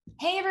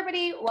Hey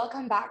everybody,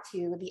 welcome back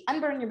to the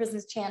Unburn Your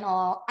Business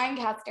channel. I'm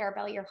Kat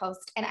Starabelli, your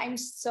host, and I'm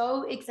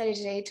so excited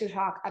today to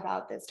talk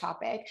about this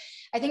topic.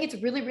 I think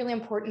it's really, really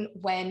important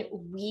when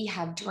we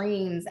have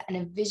dreams and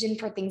a vision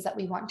for things that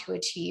we want to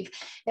achieve,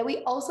 that we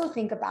also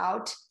think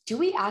about, do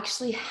we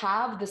actually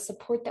have the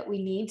support that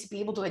we need to be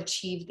able to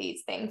achieve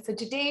these things? So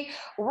today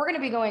we're going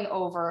to be going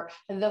over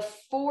the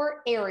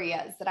 4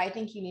 areas that I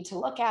think you need to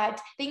look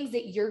at, things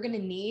that you're going to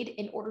need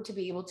in order to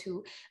be able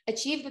to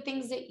achieve the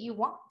things that you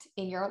want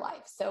in your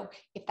life. So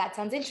if that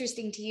sounds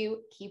interesting to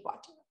you, keep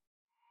watching.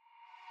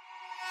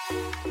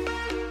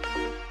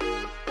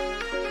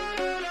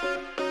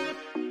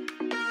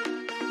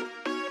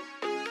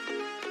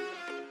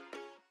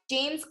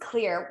 James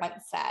Clear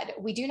once said,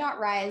 "We do not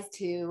rise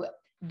to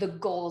the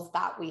goals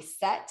that we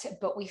set,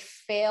 but we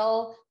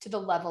fail to the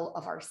level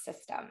of our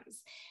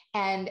systems."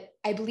 And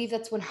I believe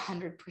that's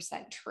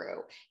 100%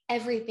 true.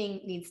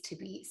 Everything needs to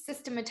be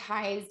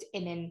systematized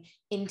in an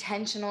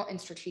intentional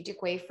and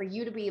strategic way for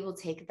you to be able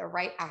to take the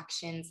right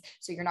actions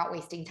so you're not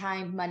wasting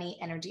time, money,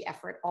 energy,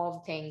 effort, all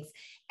the things,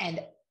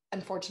 and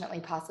unfortunately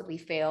possibly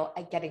fail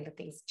at getting the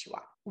things that you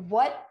want.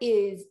 What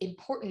is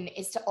important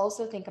is to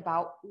also think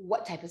about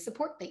what type of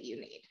support that you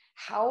need.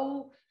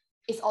 How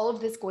is all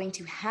of this going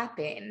to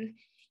happen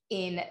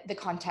in the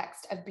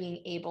context of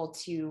being able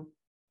to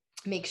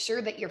make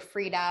sure that you're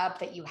freed up,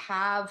 that you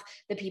have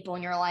the people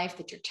in your life,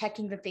 that you're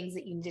checking the things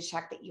that you need to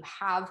check, that you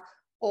have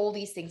all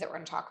these things that we're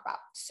going to talk about.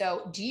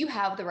 So do you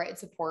have the right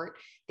support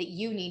that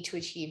you need to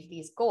achieve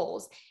these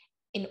goals?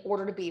 In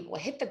order to be able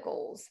to hit the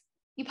goals,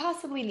 you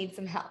possibly need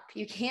some help.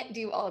 You can't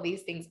do all of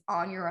these things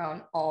on your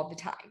own all the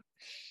time.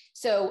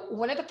 So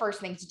one of the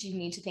first things that you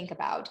need to think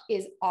about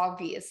is,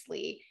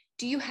 obviously,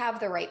 do you have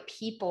the right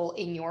people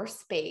in your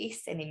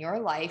space and in your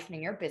life and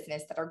in your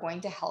business that are going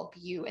to help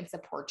you and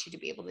support you to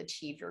be able to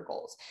achieve your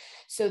goals?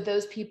 So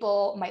those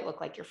people might look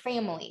like your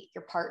family,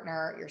 your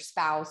partner, your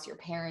spouse, your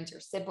parents, your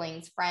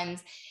siblings,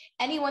 friends,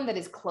 anyone that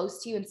is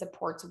close to you and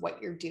supports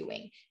what you're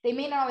doing. They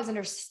may not always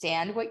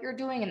understand what you're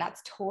doing, and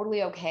that's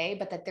totally okay,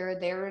 but that they're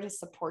there to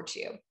support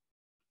you.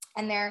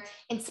 And they're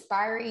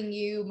inspiring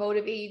you,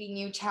 motivating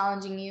you,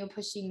 challenging you,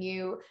 pushing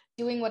you,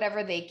 doing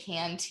whatever they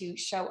can to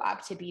show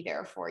up to be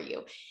there for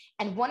you.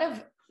 And one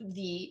of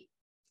the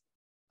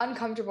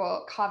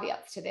uncomfortable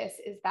caveats to this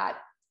is that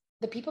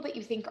the people that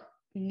you think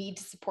need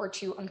to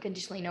support you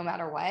unconditionally no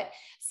matter what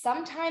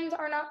sometimes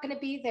are not going to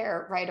be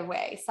there right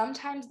away.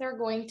 Sometimes they're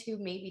going to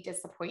maybe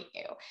disappoint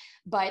you,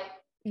 but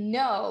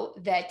know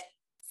that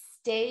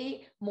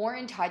stay more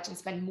in touch and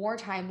spend more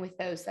time with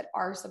those that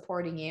are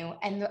supporting you.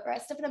 And the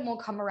rest of them will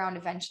come around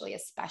eventually,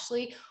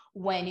 especially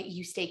when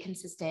you stay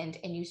consistent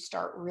and you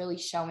start really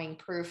showing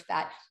proof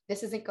that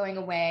this isn't going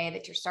away,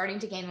 that you're starting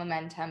to gain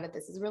momentum, that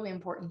this is really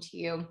important to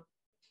you,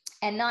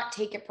 and not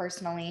take it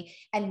personally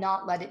and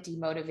not let it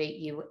demotivate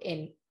you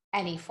in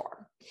any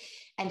form.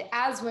 And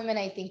as women,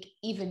 I think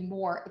even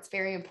more, it's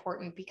very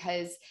important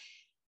because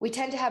we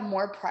tend to have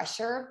more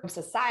pressure from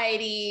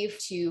society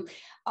to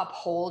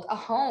uphold a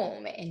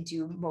home and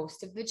do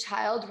most of the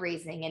child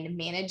raising and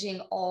managing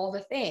all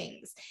the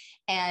things.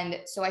 And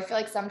so I feel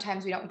like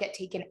sometimes we don't get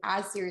taken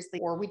as seriously,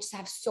 or we just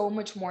have so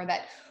much more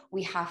that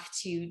we have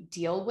to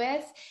deal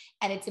with.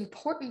 And it's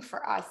important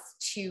for us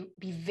to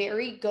be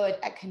very good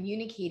at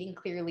communicating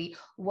clearly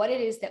what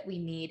it is that we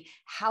need,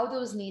 how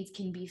those needs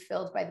can be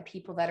filled by the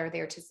people that are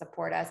there to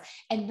support us,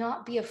 and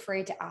not be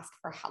afraid to ask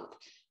for help.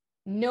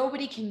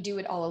 Nobody can do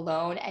it all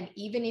alone. And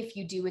even if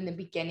you do in the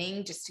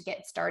beginning, just to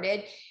get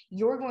started,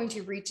 you're going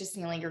to reach a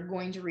ceiling, you're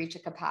going to reach a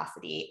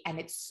capacity. And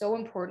it's so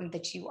important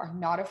that you are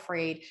not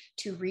afraid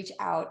to reach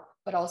out,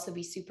 but also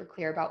be super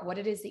clear about what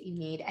it is that you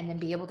need, and then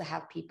be able to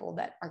have people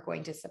that are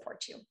going to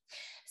support you.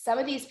 Some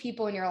of these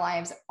people in your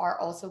lives are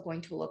also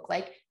going to look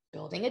like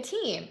building a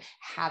team,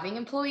 having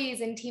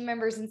employees and team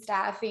members and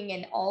staffing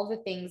and all the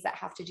things that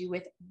have to do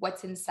with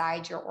what's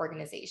inside your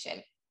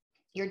organization.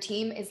 Your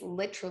team is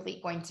literally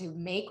going to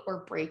make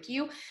or break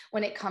you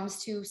when it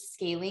comes to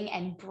scaling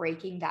and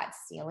breaking that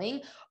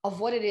ceiling of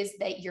what it is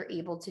that you're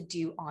able to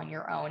do on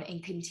your own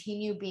and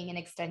continue being an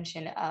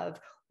extension of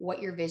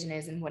what your vision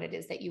is and what it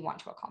is that you want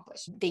to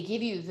accomplish. They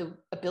give you the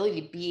ability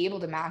to be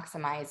able to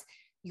maximize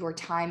your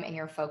time and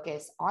your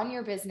focus on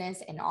your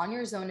business and on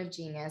your zone of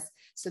genius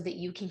so that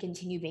you can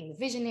continue being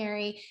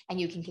visionary and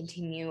you can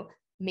continue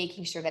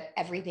making sure that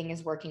everything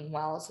is working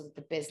well so that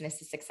the business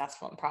is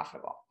successful and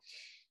profitable.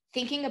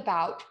 Thinking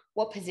about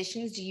what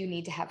positions do you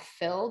need to have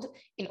filled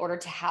in order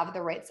to have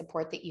the right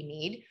support that you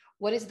need?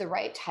 What is the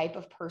right type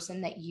of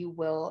person that you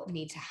will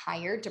need to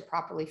hire to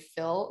properly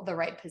fill the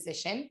right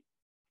position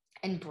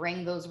and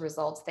bring those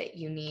results that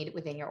you need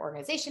within your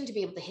organization to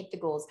be able to hit the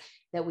goals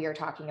that we are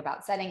talking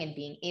about setting and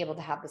being able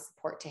to have the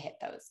support to hit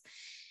those?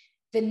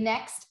 The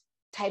next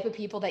type of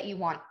people that you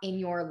want in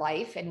your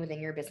life and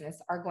within your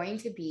business are going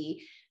to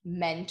be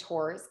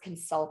mentors,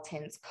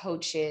 consultants,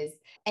 coaches,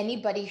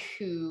 anybody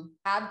who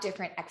have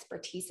different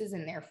expertises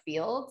in their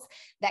fields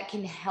that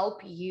can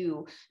help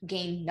you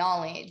gain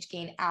knowledge,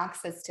 gain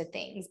access to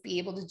things, be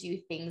able to do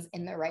things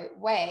in the right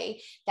way.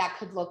 That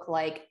could look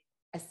like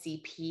a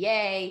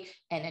CPA,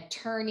 an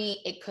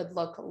attorney. It could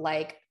look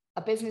like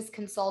a business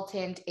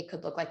consultant. It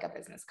could look like a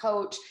business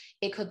coach.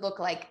 It could look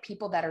like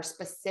people that are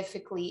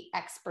specifically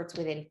experts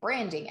within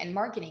branding and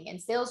marketing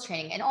and sales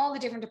training and all the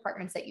different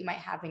departments that you might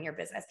have in your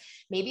business.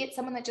 Maybe it's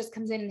someone that just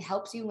comes in and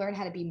helps you learn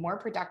how to be more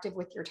productive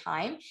with your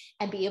time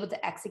and be able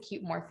to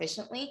execute more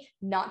efficiently,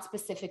 not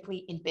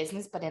specifically in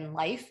business, but in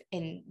life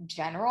in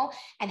general,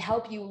 and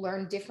help you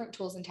learn different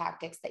tools and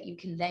tactics that you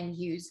can then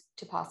use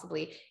to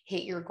possibly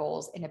hit your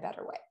goals in a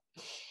better way.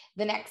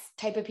 The next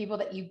type of people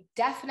that you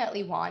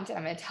definitely want, and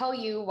I'm going to tell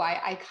you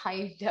why I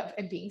kind of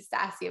am being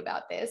sassy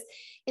about this,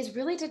 is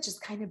really to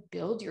just kind of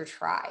build your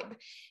tribe.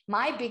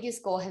 My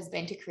biggest goal has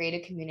been to create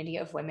a community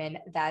of women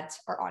that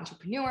are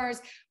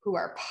entrepreneurs, who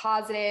are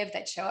positive,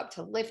 that show up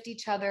to lift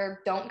each other,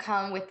 don't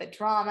come with the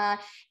drama,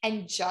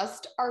 and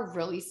just are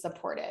really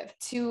supportive.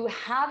 To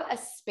have a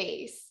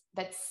space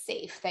that's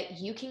safe,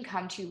 that you can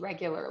come to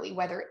regularly,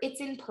 whether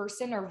it's in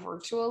person or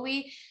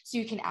virtually, so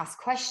you can ask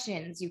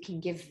questions, you can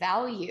give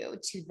value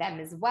to them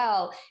as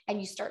well,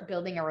 and you start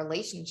building a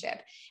relationship.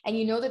 And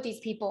you know that these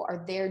people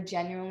are there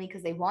genuinely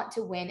because they want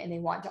to win and they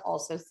want to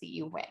also see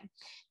you win.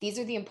 These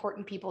are the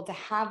important people to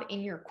have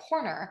in your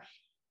corner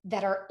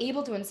that are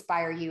able to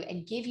inspire you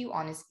and give you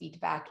honest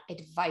feedback,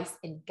 advice,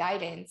 and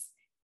guidance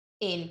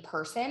in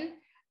person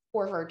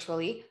or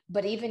virtually.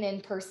 But even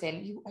in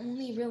person, you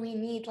only really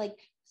need like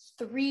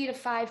 3 to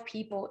 5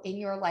 people in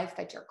your life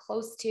that you're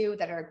close to,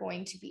 that are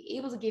going to be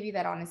able to give you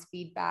that honest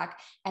feedback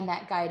and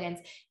that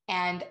guidance,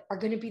 and are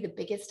going to be the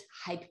biggest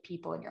hype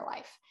people in your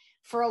life.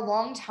 For a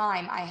long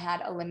time, I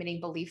had a limiting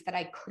belief that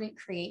I couldn't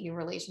create new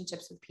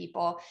relationships with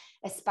people,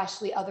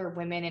 especially other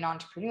women in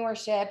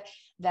entrepreneurship,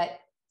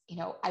 that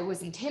I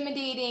was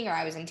intimidating, or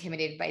I was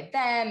intimidated by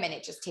them, and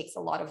it just takes a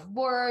lot of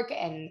work,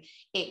 and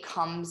it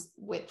comes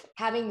with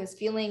having this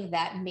feeling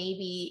that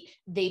maybe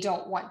they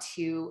don't want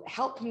to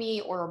help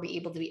me or be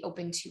able to be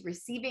open to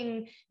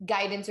receiving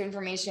guidance or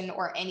information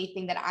or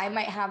anything that I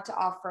might have to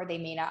offer. They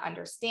may not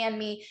understand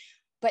me.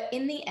 But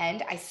in the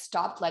end, I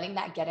stopped letting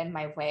that get in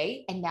my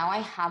way. And now I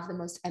have the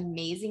most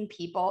amazing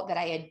people that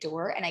I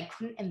adore, and I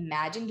couldn't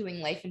imagine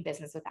doing life and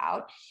business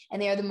without. And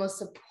they are the most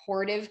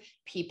supportive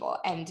people.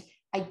 And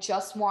I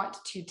just want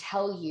to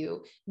tell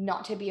you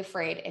not to be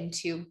afraid, and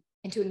to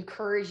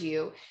encourage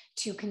you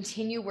to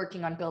continue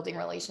working on building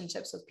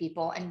relationships with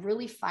people and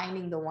really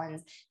finding the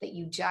ones that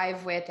you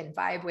jive with and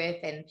vibe with.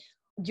 And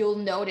you'll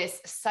notice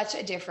such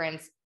a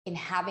difference in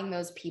having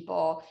those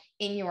people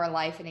in your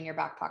life and in your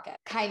back pocket.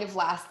 Kind of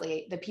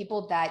lastly, the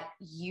people that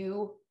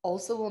you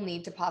also will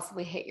need to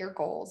possibly hit your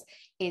goals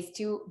is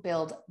to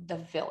build the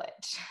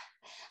village.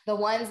 The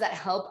ones that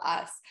help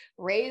us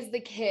raise the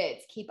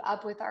kids, keep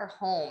up with our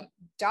home,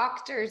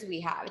 doctors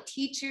we have,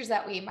 teachers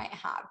that we might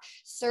have,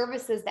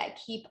 services that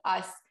keep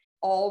us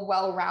all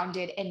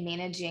well-rounded and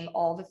managing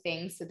all the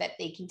things so that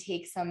they can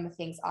take some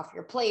things off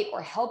your plate or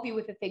help you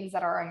with the things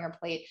that are on your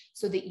plate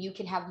so that you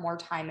can have more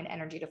time and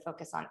energy to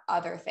focus on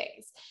other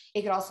things.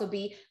 It could also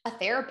be a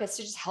therapist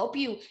to just help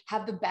you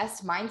have the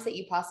best mindset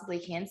you possibly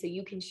can so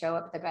you can show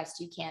up the best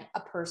you can. A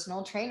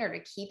personal trainer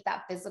to keep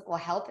that physical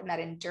health and that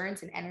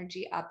endurance and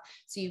energy up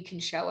so you can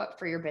show up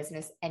for your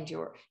business and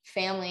your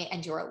family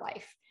and your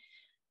life.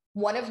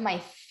 One of my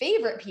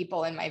favorite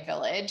people in my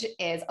village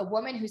is a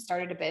woman who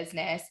started a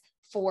business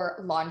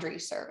for laundry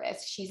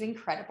service. She's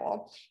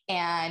incredible.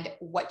 And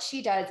what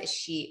she does is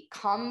she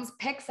comes,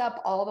 picks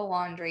up all the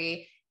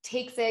laundry,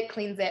 takes it,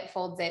 cleans it,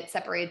 folds it,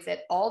 separates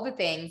it, all the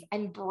things,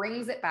 and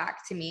brings it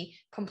back to me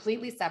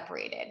completely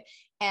separated.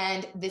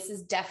 And this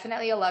is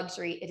definitely a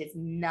luxury. It is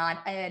not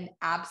an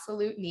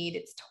absolute need.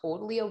 It's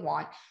totally a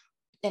want.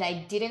 And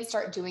I didn't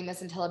start doing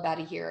this until about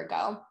a year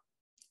ago,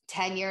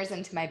 10 years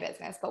into my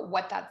business. But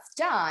what that's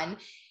done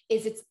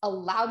is it's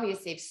allowed me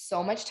to save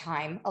so much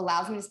time,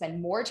 allows me to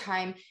spend more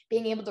time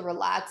being able to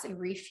relax and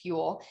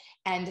refuel,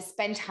 and to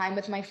spend time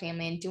with my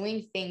family and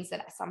doing things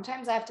that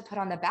sometimes I have to put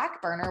on the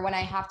back burner when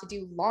I have to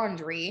do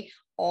laundry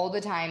all the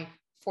time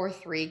for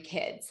 3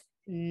 kids.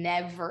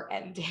 Never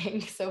ending.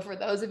 So for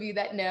those of you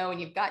that know,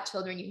 and you've got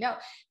children,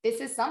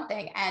 this is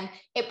something. And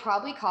it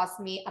probably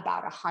costs me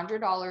about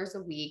 $100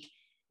 a week,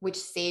 which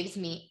saves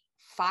me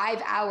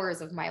 5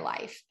 hours of my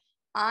life.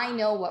 I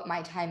know what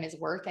my time is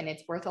worth, and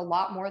it's worth a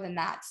lot more than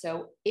that.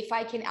 So if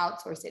I can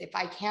outsource it, if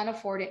I can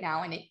afford it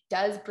now, and it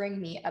does bring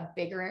me a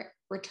bigger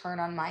return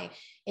on my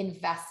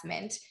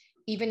investment,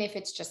 even if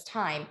it's just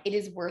time, it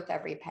is worth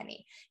every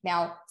penny.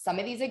 Now, some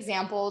of these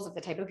examples of the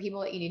type of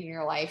people that you need in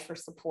your life for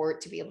support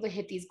to be able to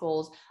hit these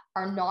goals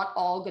are not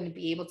all going to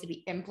be able to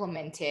be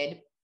implemented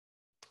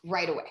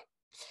right away.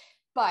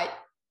 But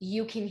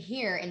you can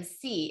hear and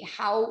see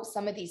how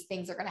some of these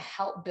things are going to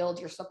help build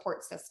your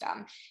support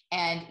system.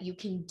 And you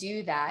can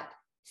do that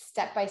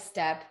step by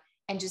step,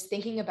 and just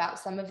thinking about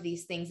some of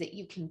these things that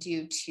you can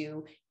do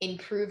to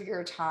improve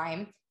your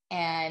time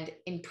and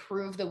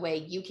improve the way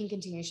you can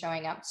continue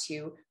showing up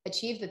to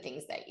achieve the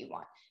things that you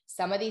want.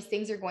 Some of these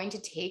things are going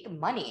to take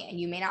money, and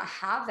you may not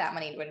have that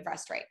money to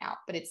invest right now,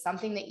 but it's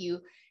something that you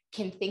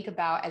can think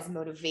about as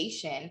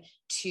motivation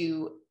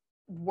to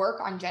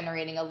work on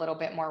generating a little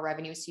bit more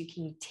revenue so you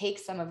can take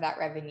some of that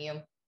revenue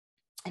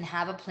and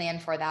have a plan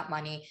for that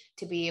money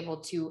to be able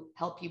to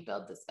help you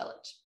build this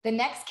village. The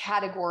next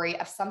category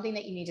of something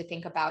that you need to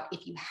think about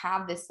if you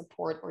have this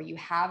support or you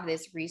have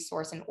this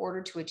resource in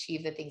order to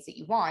achieve the things that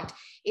you want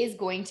is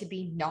going to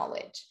be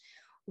knowledge.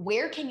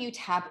 Where can you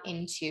tap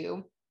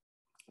into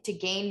to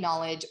gain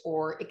knowledge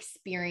or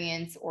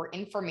experience or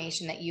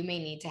information that you may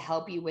need to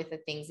help you with the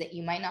things that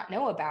you might not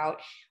know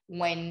about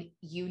when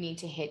you need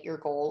to hit your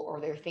goal,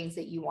 or there are things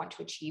that you want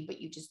to achieve, but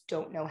you just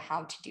don't know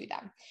how to do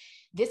them?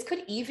 This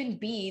could even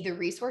be the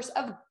resource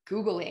of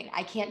Googling.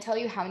 I can't tell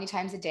you how many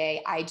times a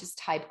day I just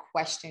type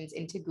questions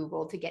into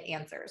Google to get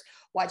answers,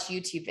 watch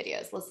YouTube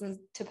videos, listen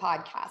to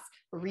podcasts,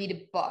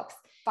 read books,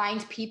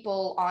 find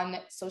people on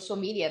social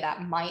media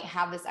that might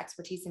have this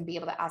expertise and be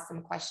able to ask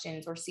them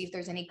questions, or see if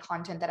there's any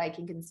content that I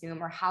can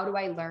consume, or how do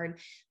I learn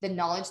the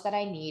knowledge that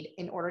I need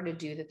in order to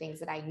do the things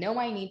that I know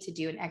I need to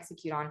do and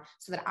execute on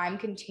so that I'm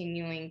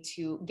continuing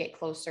to get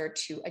closer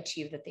to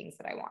achieve the things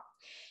that I want.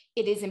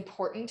 It is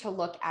important to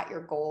look at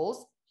your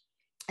goals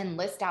and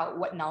list out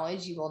what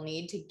knowledge you will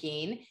need to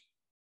gain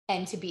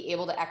and to be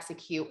able to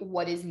execute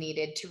what is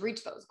needed to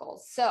reach those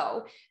goals.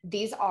 So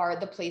these are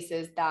the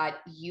places that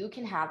you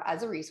can have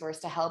as a resource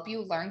to help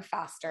you learn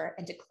faster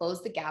and to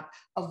close the gap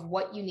of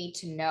what you need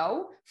to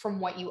know from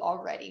what you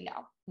already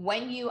know.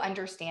 When you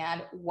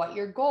understand what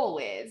your goal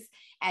is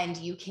and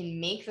you can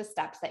make the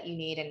steps that you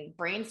need and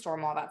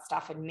brainstorm all that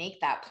stuff and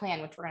make that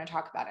plan, which we're going to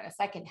talk about in a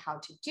second how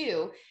to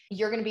do,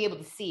 you're going to be able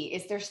to see,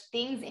 is there's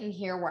things in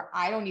here where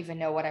I don't even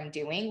know what I'm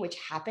doing, which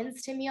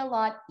happens to me a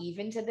lot,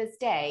 even to this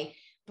day.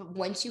 But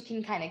once you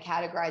can kind of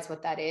categorize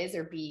what that is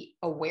or be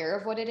aware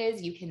of what it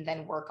is, you can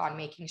then work on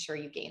making sure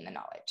you gain the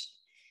knowledge.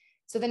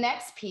 So the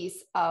next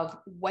piece of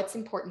what's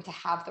important to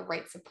have the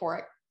right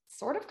support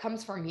sort of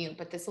comes from you,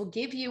 but this will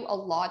give you a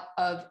lot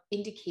of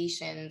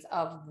indications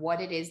of what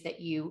it is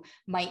that you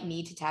might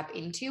need to tap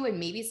into and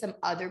maybe some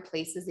other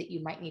places that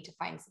you might need to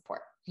find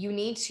support. You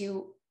need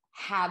to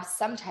have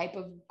some type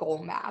of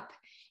goal map.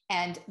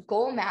 And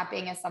goal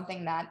mapping is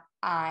something that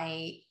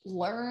I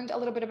learned a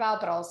little bit about,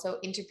 but also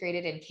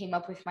integrated and came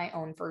up with my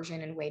own version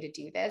and way to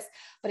do this.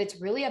 But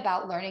it's really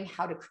about learning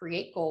how to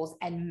create goals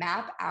and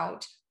map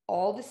out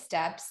all the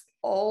steps,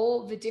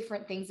 all the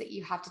different things that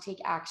you have to take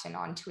action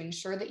on to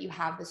ensure that you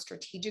have the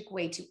strategic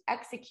way to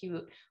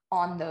execute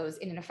on those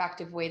in an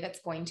effective way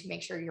that's going to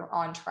make sure you're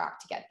on track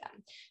to get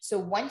them. So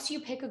once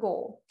you pick a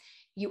goal,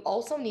 you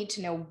also need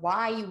to know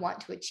why you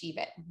want to achieve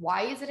it.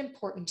 Why is it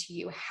important to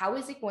you? How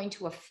is it going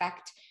to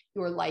affect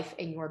your life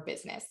and your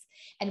business?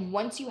 And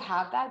once you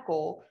have that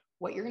goal,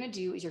 what you're going to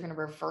do is you're going to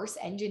reverse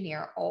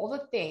engineer all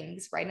the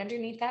things right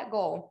underneath that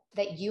goal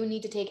that you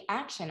need to take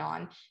action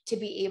on to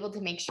be able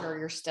to make sure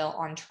you're still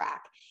on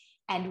track.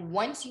 And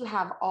once you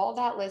have all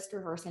that list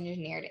reverse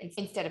engineered,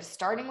 instead of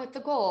starting with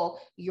the goal,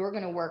 you're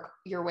going to work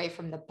your way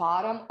from the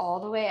bottom all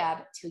the way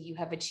up till you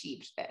have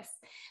achieved this.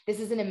 This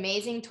is an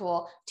amazing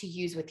tool to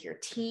use with your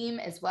team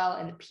as well,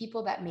 and the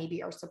people that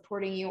maybe are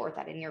supporting you or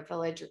that in your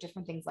village or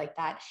different things like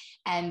that,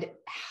 and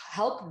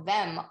help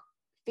them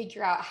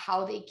figure out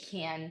how they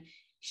can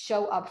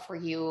show up for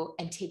you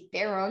and take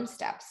their own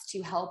steps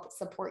to help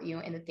support you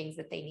in the things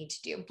that they need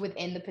to do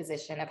within the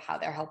position of how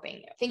they're helping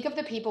you. Think of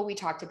the people we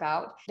talked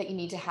about that you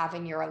need to have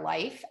in your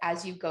life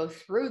as you go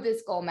through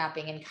this goal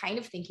mapping and kind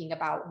of thinking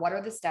about what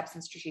are the steps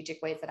and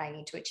strategic ways that I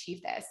need to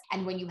achieve this.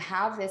 And when you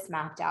have this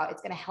mapped out,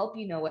 it's going to help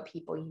you know what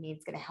people you need.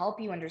 It's going to help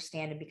you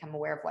understand and become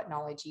aware of what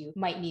knowledge you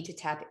might need to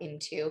tap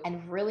into,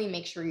 and really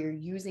make sure you're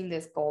using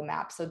this goal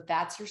map. So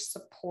that's your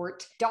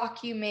support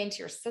document,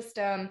 your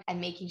system,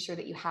 and making sure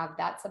that you have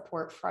that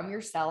support from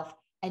yourself,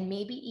 and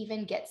maybe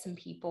even get some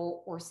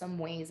people or some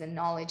ways and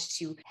knowledge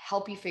to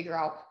help you figure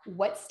out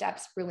what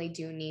steps really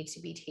do need to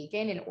be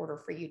taken in order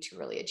for you to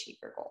really achieve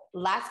your goal.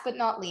 Last but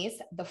not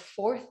least, the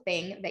fourth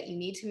thing that you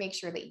need to make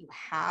sure that you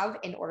have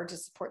in order to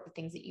support the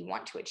things that you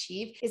want to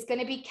achieve is going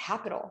to be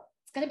capital.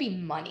 It's going to be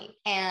money.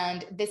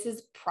 And this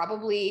is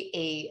probably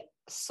a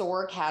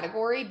sore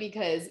category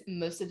because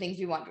most of the things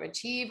we want to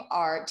achieve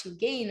are to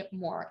gain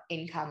more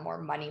income,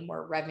 more money,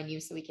 more revenue,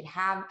 so we can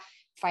have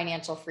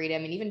financial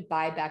freedom and even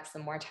buy back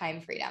some more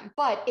time freedom.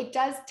 But it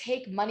does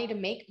take money to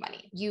make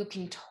money. You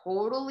can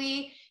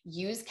totally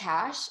use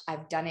cash.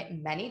 I've done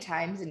it many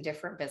times in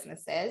different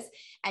businesses,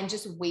 and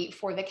just wait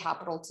for the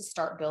capital to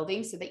start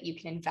building so that you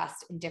can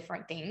invest in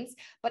different things.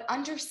 But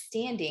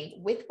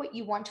understanding with what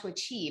you want to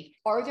achieve,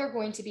 are there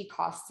going to be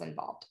costs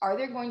involved? Are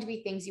there going to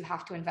be things you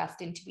have to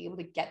invest in to be able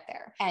to get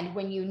there? And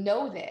when you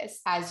know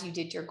this, as you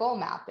did your goal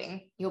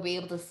mapping, you'll be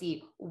able to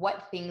see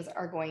what things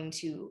are going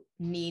to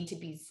need to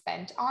be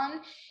spent on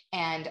on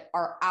and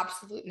are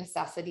absolute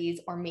necessities,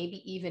 or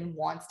maybe even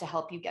wants to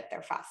help you get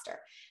there faster.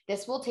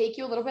 This will take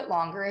you a little bit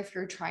longer if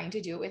you're trying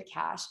to do it with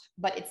cash,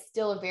 but it's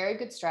still a very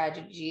good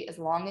strategy as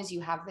long as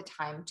you have the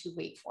time to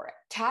wait for it.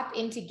 Tap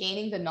into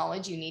gaining the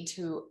knowledge you need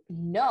to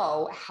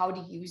know how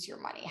to use your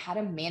money, how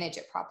to manage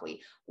it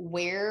properly,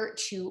 where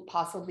to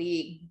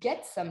possibly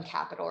get some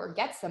capital or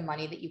get some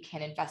money that you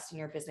can invest in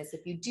your business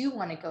if you do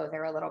want to go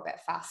there a little bit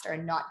faster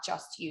and not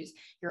just use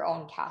your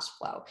own cash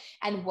flow.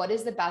 And what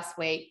is the best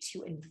way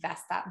to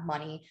invest that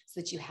money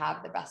so that you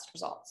have the best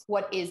results?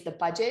 What is the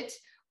budget?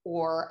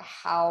 Or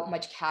how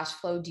much cash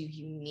flow do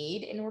you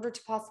need in order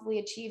to possibly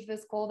achieve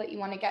this goal that you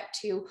want to get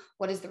to?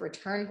 What is the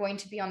return going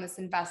to be on this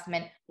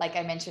investment? Like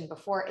I mentioned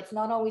before, it's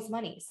not always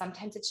money.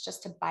 Sometimes it's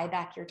just to buy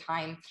back your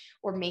time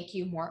or make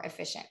you more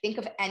efficient. Think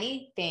of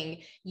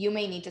anything you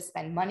may need to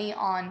spend money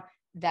on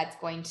that's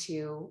going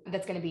to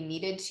be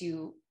needed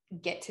to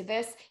get to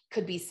this.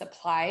 Could be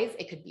supplies,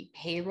 it could be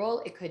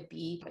payroll, it could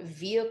be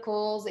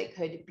vehicles, it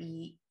could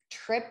be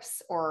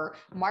trips or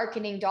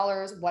marketing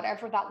dollars,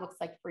 whatever that looks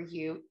like for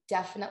you.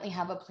 Definitely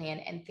have a plan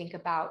and think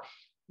about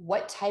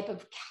what type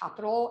of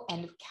capital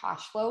and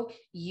cash flow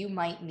you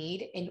might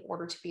need in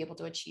order to be able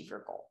to achieve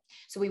your goal.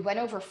 So we went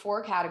over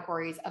 4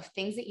 categories of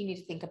things that you need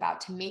to think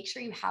about to make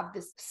sure you have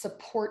this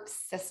support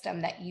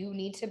system that you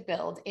need to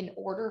build in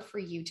order for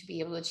you to be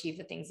able to achieve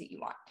the things that you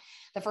want.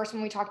 The first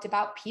one we talked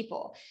about,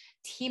 people,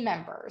 team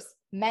members,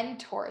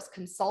 mentors,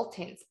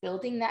 consultants,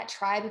 building that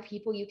tribe of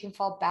people you can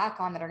fall back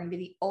on that are going to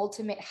be the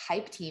ultimate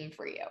hype team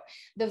for you,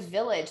 the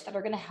village that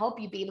are going to help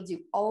you be able to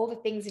do all the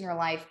things in your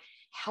life,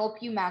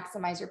 help you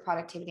maximize your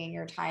productivity and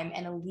your time,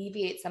 and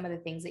alleviate some of the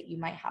things that you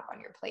might have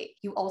on your plate.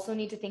 You also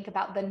need to think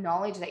about the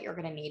knowledge that you're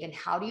going to need and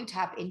how do you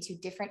tap into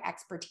different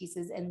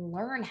expertises and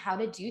learn how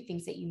to do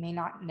things that you may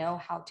not know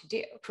how to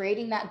do.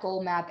 Creating that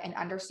goal map and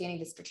understanding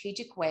the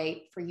strategic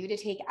way for you to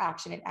take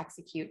action and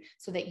execute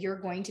so that you're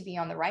going to be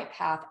on the right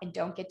path and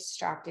don't get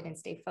distracted and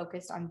stay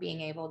focused on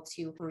being able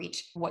to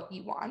reach what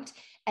you want.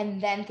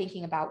 And then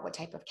thinking about what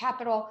type of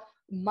capital,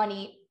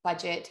 money,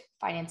 budget,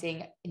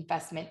 financing,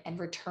 investment, and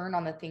return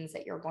on the things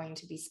that you're going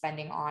to be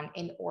spending on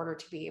in order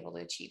to be able to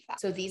achieve that.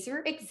 So these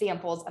are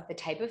examples of the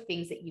type of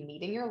things that you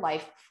need in your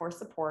life for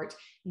support.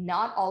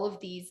 Not all of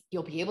these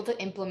you'll be able to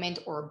implement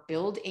or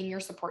build in your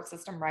support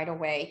system right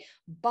away,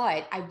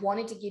 but I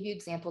wanted to give you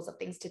examples of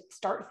things to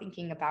start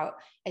thinking about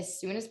as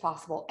soon as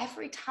possible.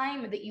 Every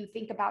time that you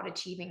think about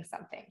achieving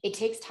something, it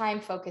takes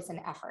time, focus, and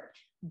effort.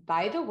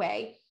 By the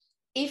way,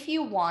 if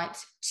you want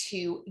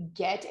to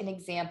get an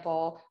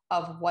example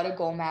of what a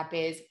goal map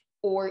is,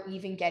 or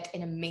even get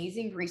an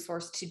amazing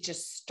resource to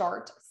just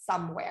start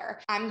somewhere,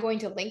 I'm going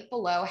to link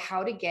below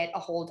how to get a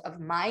hold of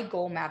my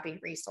goal mapping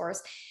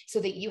resource so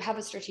that you have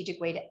a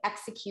strategic way to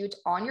execute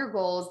on your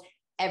goals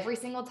every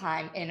single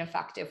time in an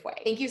effective way.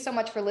 Thank you so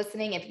much for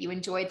listening. If you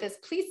enjoyed this,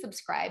 please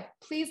subscribe,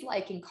 please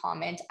like and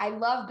comment. I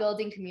love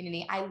building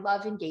community. I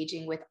love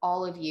engaging with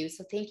all of you.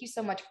 So thank you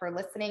so much for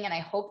listening. And I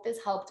hope this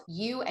helped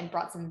you and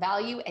brought some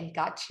value and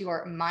got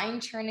your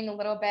mind churning a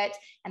little bit,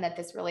 and that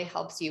this really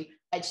helps you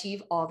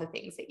achieve all the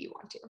things that you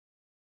want to.